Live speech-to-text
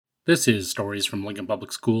This is Stories from Lincoln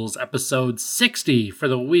Public Schools, episode 60 for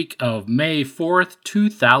the week of May 4th,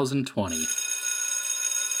 2020.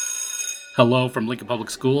 Hello from Lincoln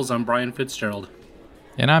Public Schools, I'm Brian Fitzgerald.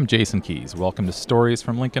 And I'm Jason Keys. Welcome to Stories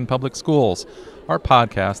from Lincoln Public Schools, our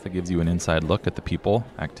podcast that gives you an inside look at the people,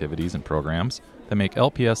 activities, and programs that make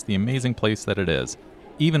LPS the amazing place that it is,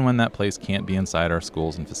 even when that place can't be inside our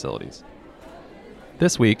schools and facilities.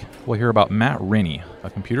 This week, we'll hear about Matt Rinne,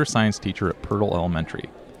 a computer science teacher at Pyrtle Elementary.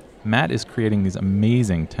 Matt is creating these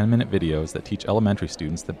amazing 10-minute videos that teach elementary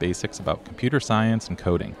students the basics about computer science and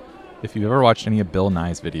coding. If you've ever watched any of Bill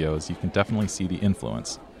Nye's videos, you can definitely see the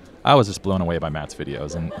influence. I was just blown away by Matt's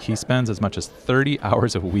videos, and he spends as much as 30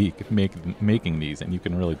 hours a week making these, and you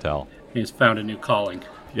can really tell. He's found a new calling.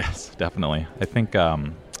 Yes, definitely. I think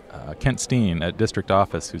Kent Steen at District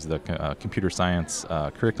Office, who's the computer science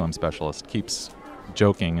curriculum specialist, keeps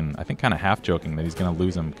joking, and I think kind of half joking, that he's going to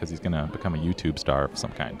lose him because he's going to become a YouTube star of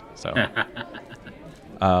some kind. So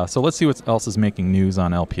let's see what else is making news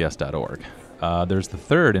on lps.org. There's the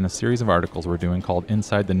third in a series of articles we're doing called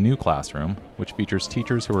Inside the New Classroom, which features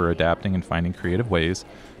teachers who are adapting and finding creative ways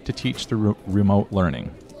to teach through remote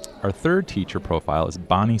learning. Our third teacher profile is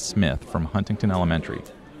Bonnie Smith from Huntington Elementary.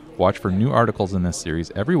 Watch for new articles in this series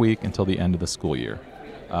every week until the end of the school year.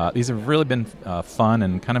 These have really been fun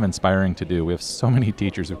and kind of inspiring to do. We have so many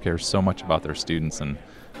teachers who care so much about their students, and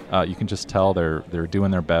you can just tell they're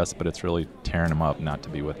doing their best, but it's really tearing them up not to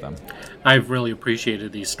be with them. I've really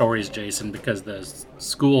appreciated these stories, Jason, because the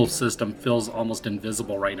school system feels almost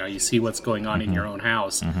invisible right now. You see what's going on in your own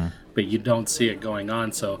house, but you don't see it going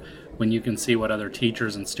on. So when you can see what other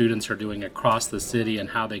teachers and students are doing across the city and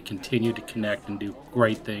how they continue to connect and do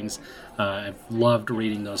great things, I've loved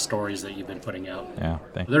reading those stories that you've been putting out. Yeah,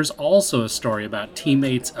 thank you. There's also a story about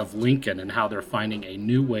teammates of Lincoln and how they're finding a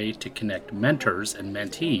new way to connect mentors and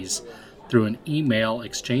mentees through an email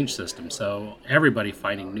exchange system. So everybody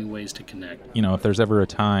finding new ways to connect. You know, if there's ever a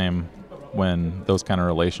time when those kind of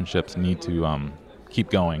relationships need to keep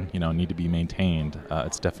going, need to be maintained,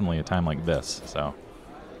 it's definitely a time like this. So.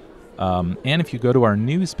 And if you go to our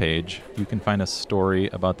news page, you can find a story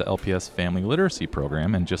about the LPS Family Literacy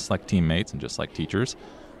Program, and just like teammates and just like teachers,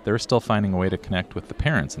 they're still finding a way to connect with the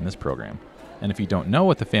parents in this program. And if you don't know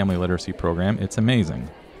what the Family Literacy Program, it's amazing.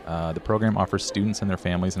 The program offers students and their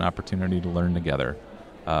families an opportunity to learn together.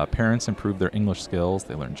 Parents improve their English skills,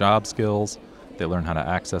 they learn job skills, they learn how to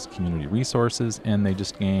access community resources, and they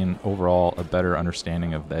just gain overall a better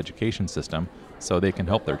understanding of the education system so they can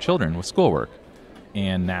help their children with schoolwork.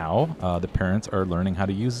 And now the parents are learning how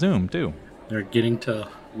to use Zoom, too. They're getting to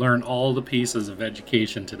learn all the pieces of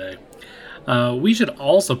education today. We should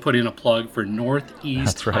also put in a plug for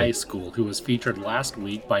Northeast High School, who was featured last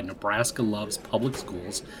week by Nebraska Loves Public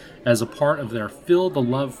Schools as a part of their Fill the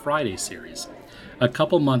Love Friday series. A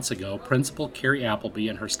couple months ago, Principal Carrie Appleby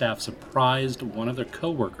and her staff surprised one of their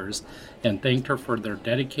coworkers and thanked her for their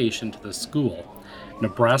dedication to the school.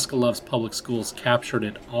 Nebraska Loves Public Schools captured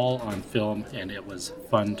it all on film, and it was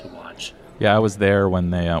fun to watch. Yeah, I was there when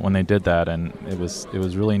they did that, and it was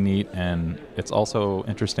really neat. And it's also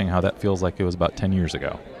interesting how that feels like it was about 10 years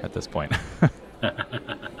ago at this point.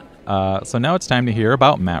 So now it's time to hear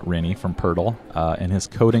about Matt Rinne from Pyrtle and his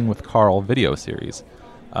Coding with Carl video series.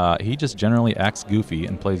 He just generally acts goofy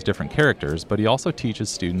and plays different characters, but he also teaches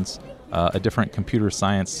students a different computer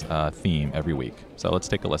science theme every week. So let's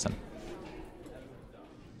take a listen.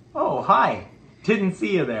 Oh, hi. Didn't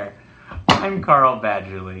see you there. I'm Carl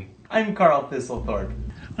Badgerly. I'm Carl Thistlethorpe.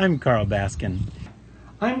 I'm Carl Baskin.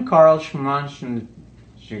 I'm Carl Schmoschnel.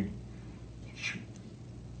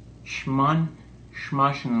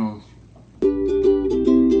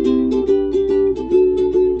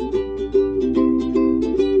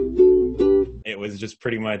 It was just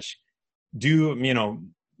pretty much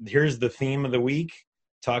here's the theme of the week.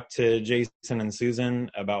 Talk to Jason and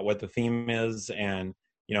Susan about what the theme is, and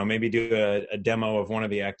maybe do a demo of one of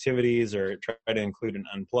the activities, or try to include an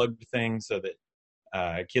unplugged thing so that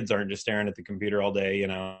kids aren't just staring at the computer all day,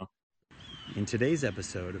 In today's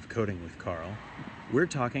episode of Coding with Carl, we're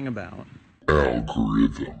talking about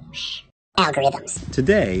algorithms.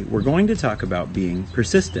 Today, we're going to talk about being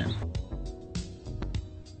persistent.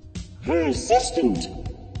 Persistent.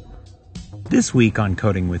 This week on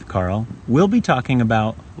Coding with Carl, we'll be talking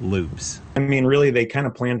about loops. I mean, really, they kind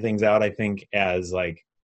of plan things out, I think, as like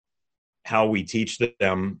how we teach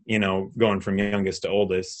them, going from youngest to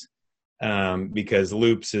oldest, because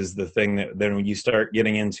loops is the thing that then when you start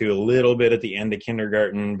getting into a little bit at the end of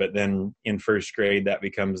kindergarten, but then in first grade, that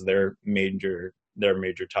becomes their major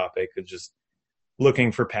topic, of just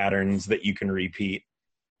looking for patterns that you can repeat.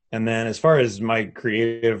 And then as far as my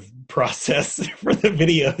creative process for the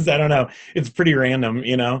videos, I don't know. It's pretty random,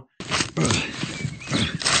 you know?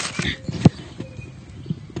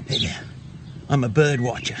 Hey there, I'm a bird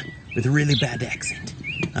watcher with a really bad accent.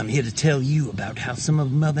 I'm here to tell you about how some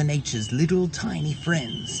of Mother Nature's little tiny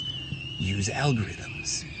friends use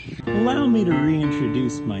algorithms. Allow me to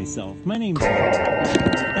reintroduce myself. My name's Carl.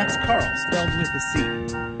 That's Carl, spelled with a C.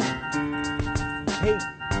 Hey,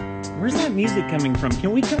 where's that music coming from?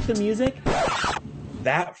 Can we cut the music?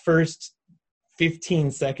 That first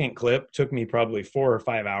 15-second clip took me probably 4 or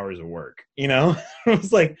 5 hours of work, you know? It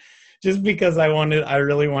was like, just because I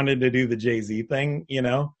really wanted to do the Jay-Z thing, you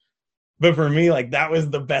know? But for me, like, that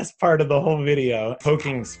was the best part of the whole video.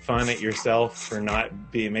 Poking fun at yourself for not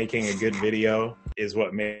making a good video is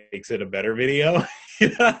what makes it a better video.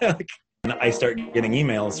 Like, and I start getting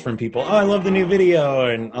emails from people, oh, I love the new video,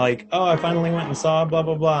 and like, oh, I finally went and saw blah,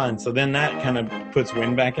 blah, blah. And so then that kind of puts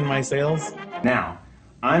wind back in my sails. Now,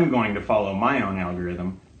 I'm going to follow my own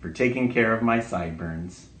algorithm for taking care of my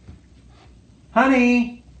sideburns.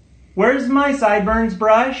 Honey, where's my sideburns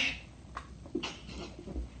brush?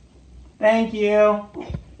 Thank you.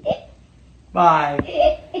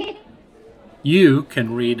 Bye. You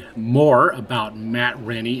can read more about Matt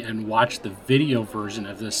Rinne and watch the video version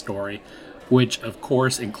of this story, which of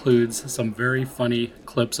course includes some very funny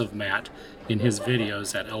clips of Matt in his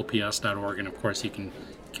videos at lps.org, and of course you can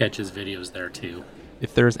catch his videos there too.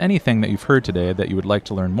 If there's anything that you've heard today that you would like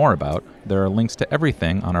to learn more about, there are links to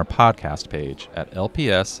everything on our podcast page at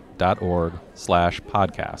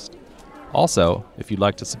lps.org/podcast. Also, if you'd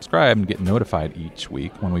like to subscribe and get notified each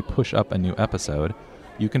week when we push up a new episode,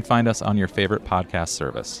 you can find us on your favorite podcast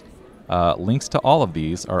service. Links to all of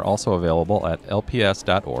these are also available at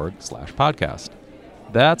lps.org/podcast.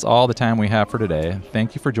 That's all the time we have for today.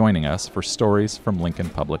 Thank you for joining us for Stories from Lincoln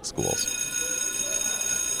Public Schools.